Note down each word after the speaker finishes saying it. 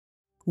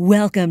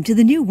Welcome to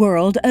the new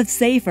world of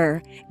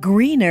safer,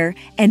 greener,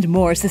 and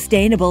more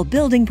sustainable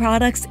building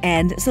products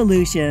and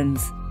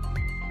solutions.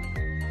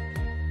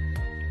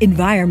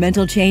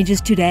 Environmental changes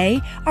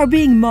today are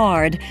being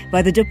marred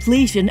by the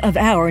depletion of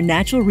our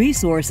natural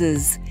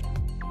resources.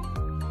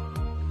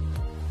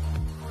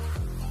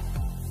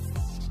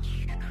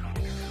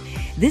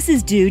 This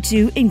is due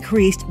to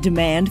increased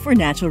demand for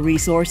natural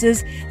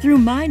resources through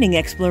mining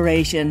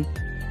exploration,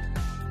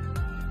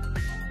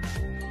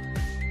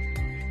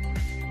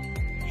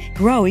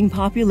 growing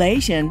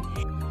population,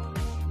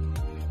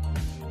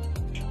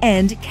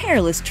 and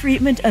careless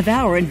treatment of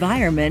our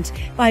environment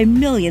by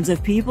millions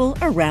of people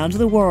around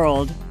the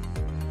world.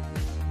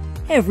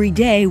 Every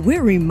day,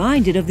 we're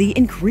reminded of the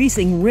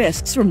increasing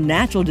risks from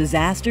natural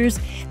disasters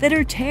that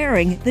are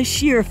tearing the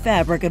sheer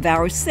fabric of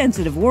our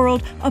sensitive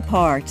world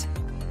apart.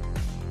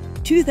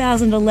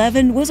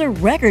 2011 was a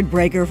record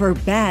breaker for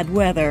bad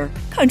weather.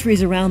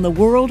 Countries around the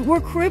world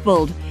were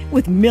crippled,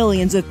 with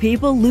millions of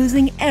people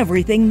losing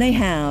everything they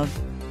have.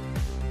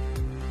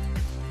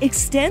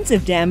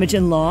 Extensive damage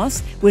and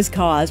loss was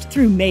caused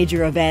through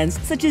major events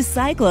such as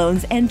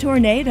cyclones and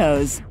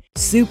tornadoes,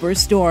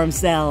 superstorm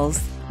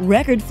cells,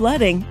 record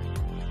flooding,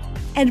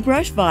 and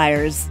brush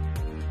fires,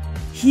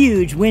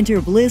 huge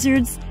winter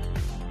blizzards,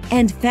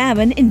 and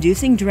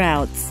famine-inducing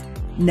droughts.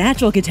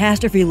 Natural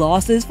catastrophe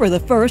losses for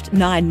the first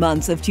 9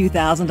 months of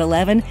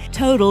 2011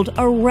 totaled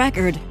a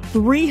record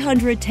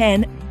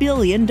 $310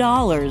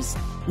 billion.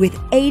 With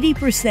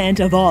 80%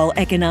 of all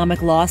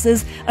economic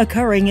losses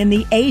occurring in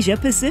the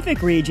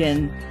Asia-Pacific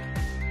region.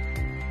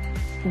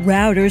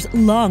 Reuters'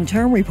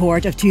 long-term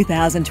report of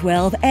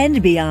 2012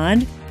 and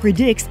beyond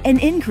predicts an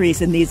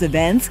increase in these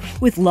events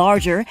with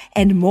larger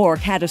and more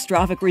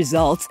catastrophic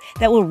results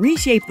that will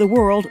reshape the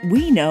world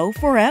we know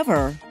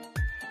forever.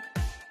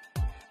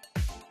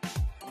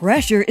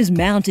 Pressure is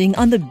mounting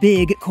on the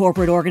big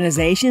corporate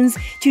organizations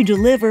to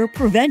deliver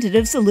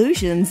preventative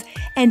solutions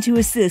and to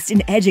assist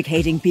in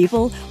educating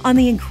people on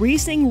the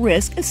increasing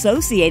risk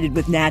associated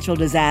with natural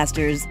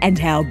disasters and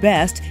how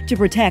best to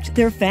protect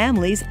their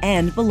families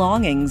and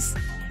belongings.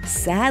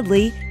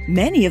 Sadly,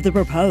 many of the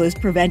proposed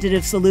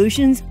preventative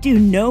solutions do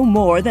no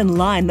more than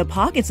line the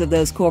pockets of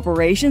those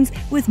corporations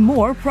with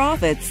more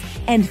profits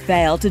and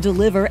fail to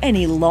deliver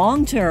any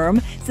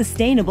long-term,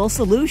 sustainable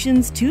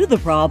solutions to the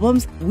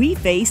problems we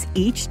face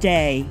each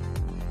day.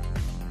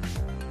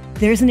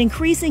 There's an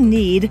increasing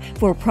need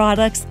for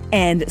products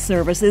and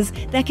services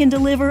that can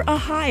deliver a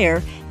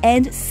higher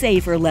and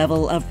safer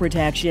level of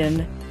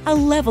protection. A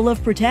level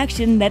of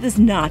protection that is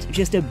not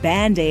just a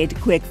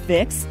Band-Aid quick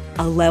fix,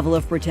 a level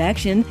of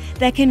protection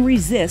that can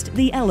resist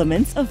the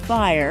elements of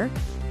fire,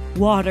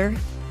 water,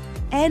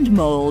 and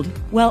mold,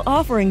 while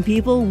offering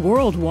people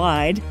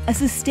worldwide a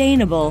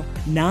sustainable,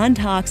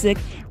 non-toxic,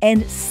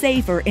 and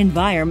safer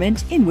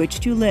environment in which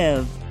to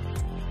live.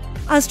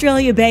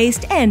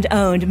 Australia-based and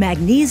owned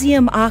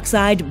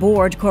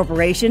Magnesium+Oxide+Board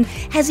Corporation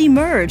has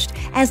emerged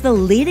as the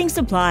leading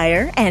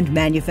supplier and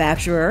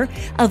manufacturer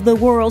of the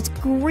world's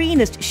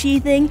greenest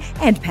sheathing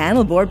and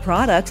panel board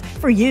products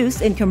for use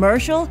in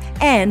commercial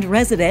and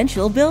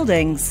residential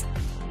buildings.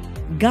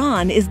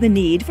 Gone is the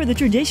need for the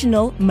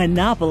traditional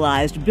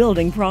monopolized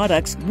building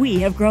products we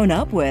have grown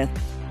up with.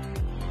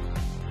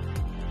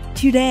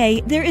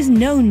 Today, there is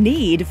no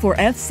need for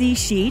FC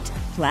sheet,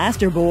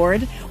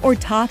 plasterboard, or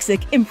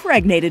toxic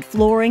impregnated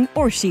flooring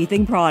or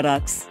sheathing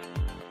products.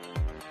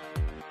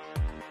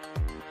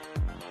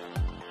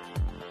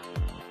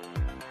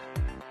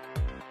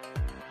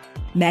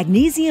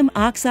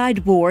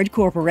 Magnesium+Oxide+Board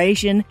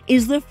Corporation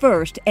is the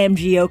first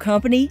MgO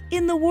company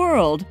in the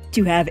world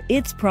to have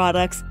its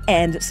products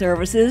and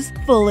services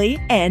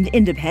fully and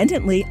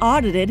independently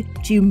audited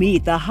to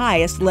meet the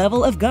highest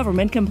level of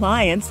government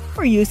compliance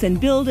for use in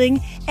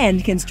building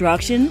and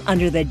construction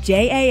under the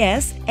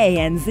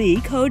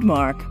JAS-ANZ code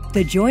mark.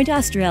 The Joint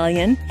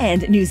Australian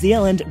and New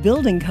Zealand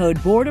Building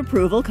Code Board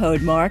Approval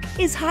code mark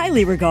is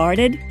highly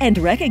regarded and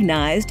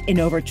recognized in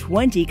over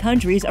 20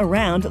 countries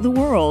around the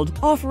world,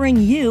 offering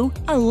you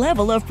a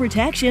level of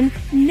protection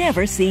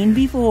never seen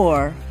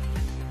before.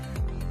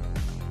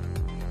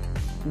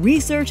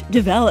 Research,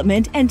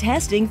 development, and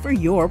testing for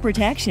your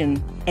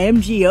protection.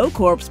 MgO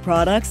Corp's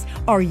products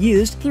are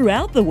used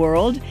throughout the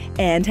world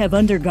and have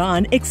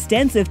undergone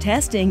extensive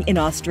testing in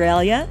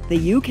Australia,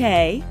 the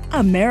UK,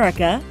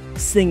 America,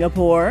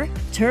 Singapore,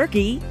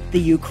 Turkey, the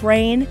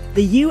Ukraine,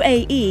 the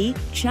UAE,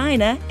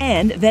 China,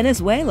 and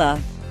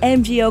Venezuela.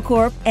 MgO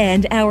Corp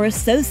and our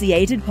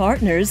associated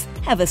partners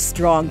have a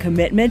strong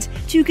commitment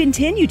to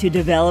continue to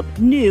develop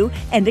new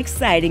and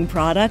exciting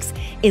products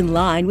in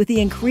line with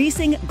the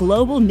increasing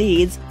global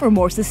needs for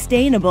more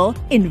sustainable,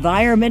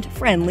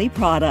 environment-friendly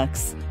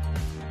products.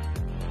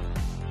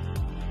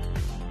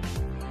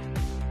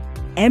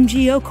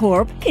 MgO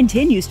Corp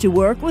continues to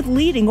work with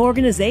leading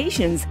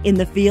organizations in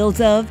the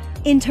fields of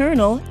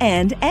internal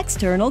and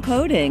external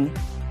coating,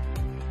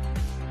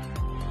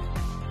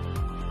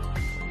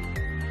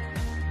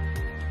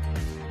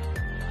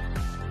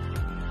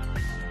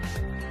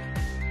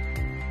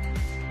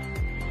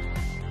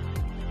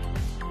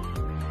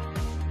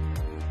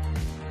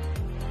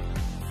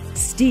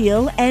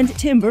 steel and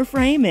timber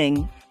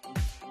framing,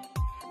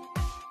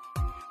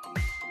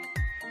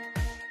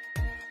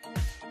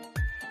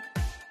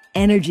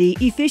 energy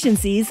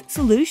efficiencies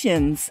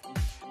solutions,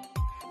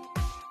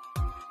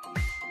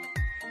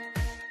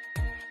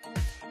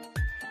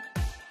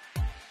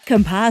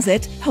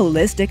 composite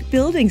holistic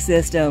building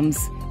systems,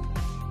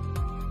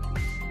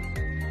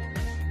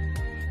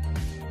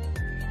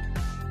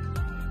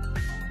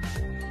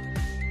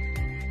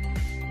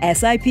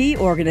 SIP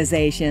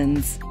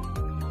organizations,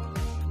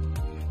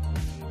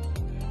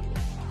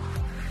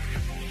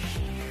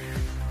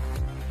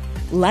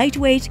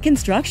 lightweight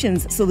construction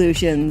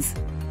solutions,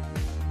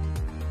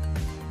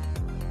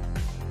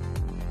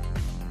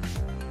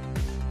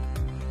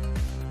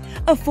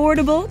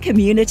 affordable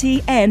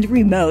community and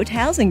remote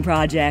housing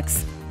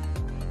projects,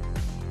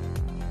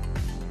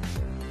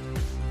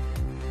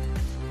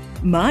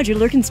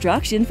 modular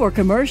construction for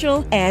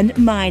commercial and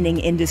mining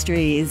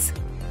industries.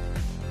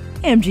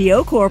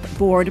 MgO Corp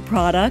Board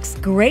products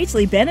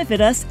greatly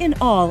benefit us in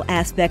all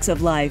aspects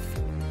of life.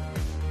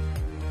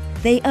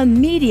 They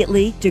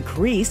immediately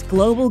decrease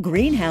global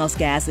greenhouse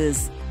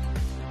gases,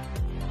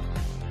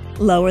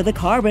 lower the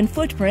carbon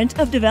footprint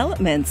of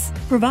developments,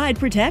 provide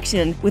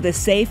protection with a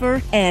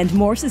safer and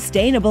more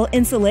sustainable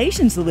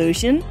insulation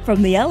solution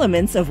from the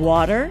elements of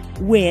water,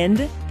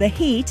 wind, the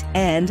heat,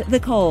 and the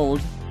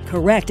cold.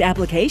 Correct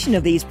application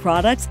of these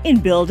products in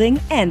building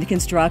and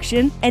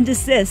construction and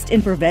assist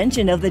in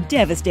prevention of the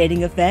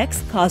devastating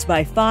effects caused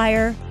by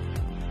fire,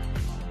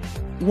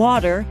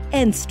 water,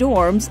 and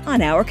storms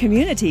on our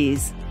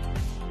communities.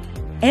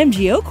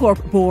 MgO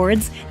Corp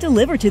boards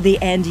deliver to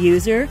the end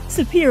user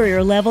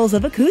superior levels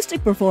of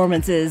acoustic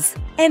performances,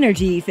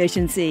 energy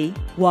efficiency,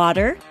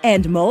 water,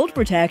 and mold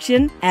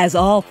protection, as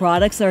all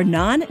products are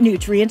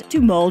non-nutrient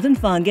to mold and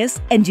fungus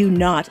and do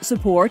not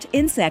support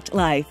insect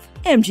life.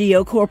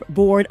 MgO Corp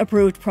Board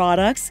approved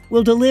products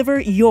will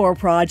deliver your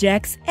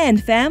projects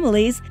and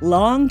families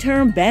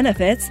long-term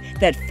benefits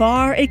that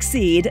far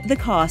exceed the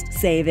cost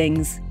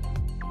savings.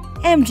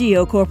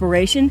 MgO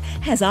Corporation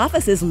has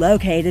offices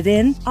located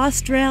in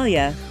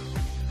Australia,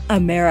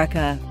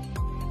 America,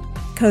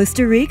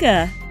 Costa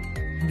Rica,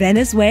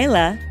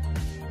 Venezuela,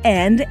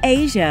 and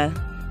Asia.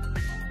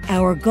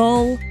 Our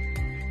goal,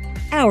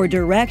 our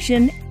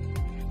direction,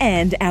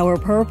 and our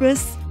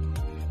purpose: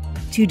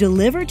 to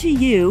deliver to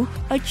you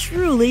a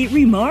truly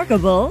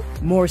remarkable,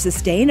 more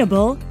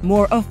sustainable,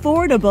 more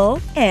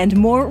affordable, and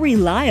more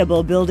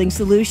reliable building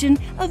solution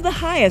of the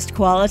highest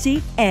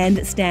quality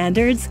and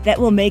standards that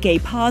will make a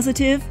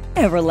positive,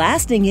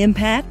 everlasting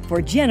impact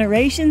for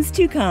generations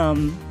to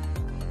come.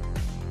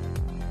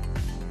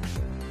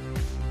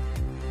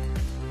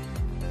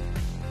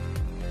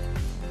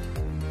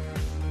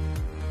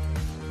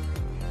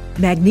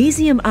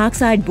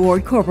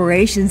 Magnesium+Oxide+Board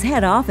Corporation's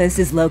head office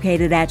is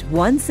located at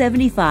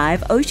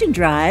 175 Ocean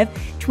Drive,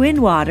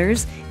 Twin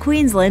Waters,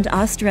 Queensland,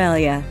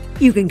 Australia.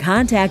 You can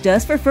contact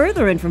us for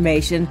further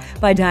information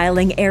by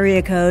dialing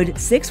area code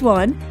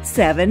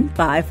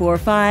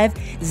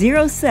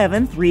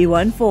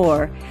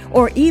 617-545-07314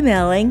 or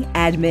emailing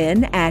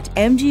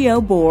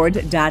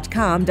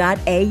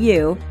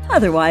admin@mgoboard.com.au.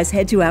 Otherwise,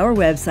 head to our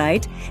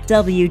website,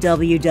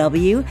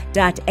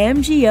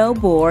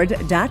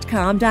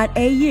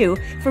 www.mgoboard.com.au,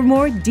 for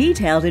more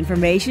detailed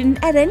information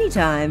at any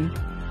time.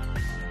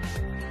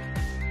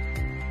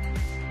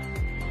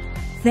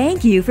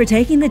 Thank you for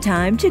taking the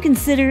time to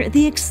consider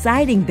the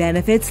exciting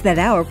benefits that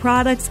our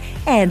products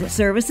and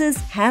services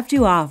have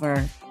to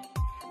offer.